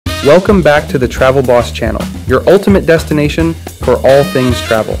Welcome back to the Travel Boss channel, your ultimate destination for all things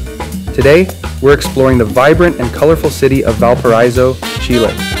travel. Today, we're exploring the vibrant and colorful city of Valparaiso,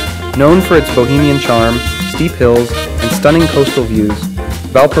 Chile. Known for its bohemian charm, steep hills, and stunning coastal views,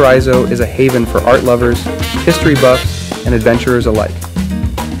 Valparaiso is a haven for art lovers, history buffs, and adventurers alike.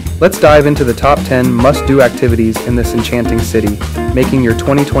 Let's dive into the top 10 must-do activities in this enchanting city, making your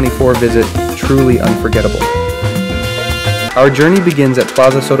 2024 visit truly unforgettable. Our journey begins at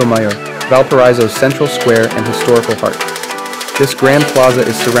Plaza Sotomayor, Valparaiso's central square and historical heart. This grand plaza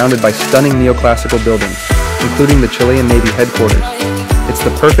is surrounded by stunning neoclassical buildings, including the Chilean Navy headquarters. It's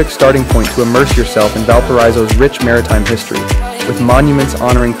the perfect starting point to immerse yourself in Valparaiso's rich maritime history, with monuments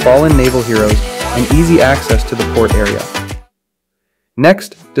honoring fallen naval heroes and easy access to the port area.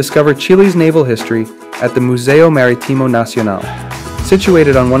 Next, discover Chile's naval history at the Museo Marítimo Nacional.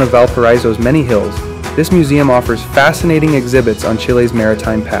 Situated on one of Valparaiso's many hills, this museum offers fascinating exhibits on Chile's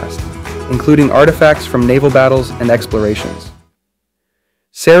maritime past, including artifacts from naval battles and explorations.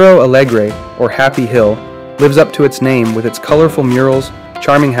 Cerro Alegre, or Happy Hill, lives up to its name with its colorful murals,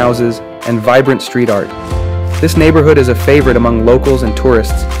 charming houses, and vibrant street art. This neighborhood is a favorite among locals and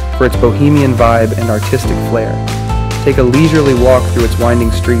tourists for its bohemian vibe and artistic flair. Take a leisurely walk through its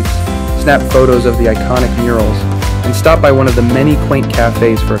winding streets, snap photos of the iconic murals, and stop by one of the many quaint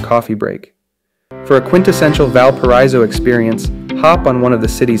cafes for a coffee break. For a quintessential Valparaiso experience, hop on one of the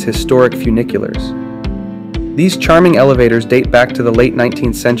city's historic funiculars. These charming elevators date back to the late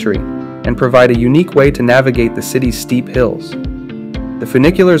 19th century and provide a unique way to navigate the city's steep hills. The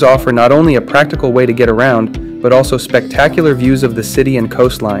funiculars offer not only a practical way to get around, but also spectacular views of the city and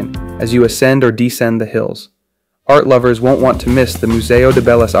coastline as you ascend or descend the hills. Art lovers won't want to miss the Museo de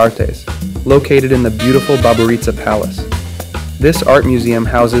Bellas Artes, located in the beautiful Barbaritza Palace. This art museum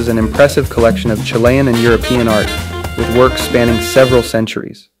houses an impressive collection of Chilean and European art, with works spanning several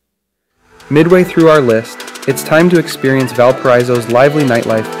centuries. Midway through our list, it's time to experience Valparaiso's lively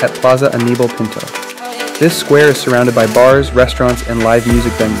nightlife at Plaza Aníbal Pinto. This square is surrounded by bars, restaurants, and live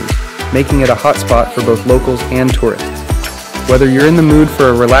music venues, making it a hotspot for both locals and tourists. Whether you're in the mood for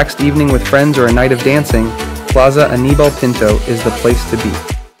a relaxed evening with friends or a night of dancing, Plaza Aníbal Pinto is the place to be.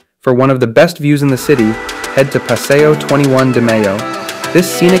 For one of the best views in the city, head to Paseo 21 de Mayo. This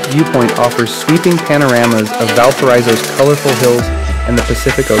scenic viewpoint offers sweeping panoramas of Valparaiso's colorful hills and the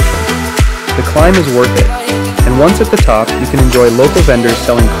Pacific Ocean. The climb is worth it, and once at the top, you can enjoy local vendors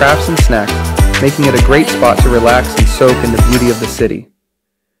selling crafts and snacks, making it a great spot to relax and soak in the beauty of the city.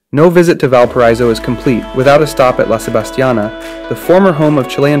 No visit to Valparaiso is complete without a stop at La Sebastiana, the former home of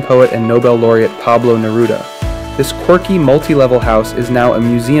Chilean poet and Nobel laureate Pablo Neruda. This quirky, multi-level house is now a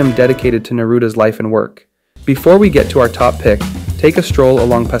museum dedicated to Neruda's life and work. Before we get to our top pick, take a stroll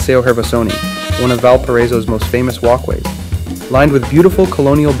along Paseo Gervasoni, one of Valparaiso's most famous walkways. Lined with beautiful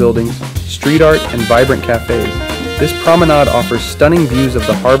colonial buildings, street art, and vibrant cafes, this promenade offers stunning views of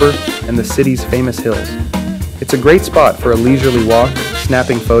the harbor and the city's famous hills. It's a great spot for a leisurely walk,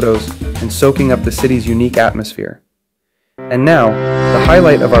 snapping photos, and soaking up the city's unique atmosphere. And now, the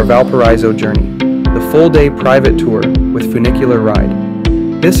highlight of our Valparaiso journey, the full-day private tour with Funicular Ride.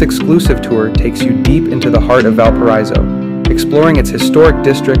 This exclusive tour takes you deep into the heart of Valparaiso, exploring its historic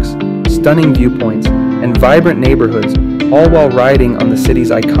districts, stunning viewpoints, and vibrant neighborhoods, all while riding on the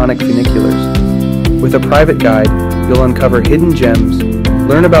city's iconic funiculars. With a private guide, you'll uncover hidden gems,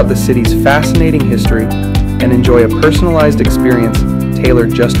 learn about the city's fascinating history, and enjoy a personalized experience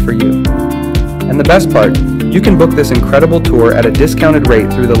tailored just for you. And the best part, you can book this incredible tour at a discounted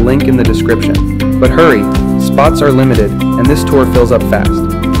rate through the link in the description. But hurry, spots are limited, and this tour fills up fast.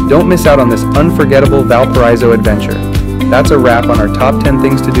 Don't miss out on this unforgettable Valparaiso adventure. That's a wrap on our top 10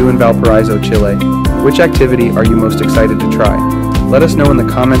 things to do in Valparaiso, Chile. Which activity are you most excited to try? Let us know in the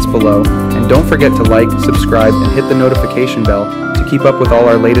comments below, and don't forget to like, subscribe, and hit the notification bell to keep up with all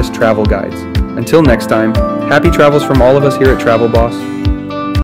our latest travel guides. Until next time, happy travels from all of us here at Travel Boss.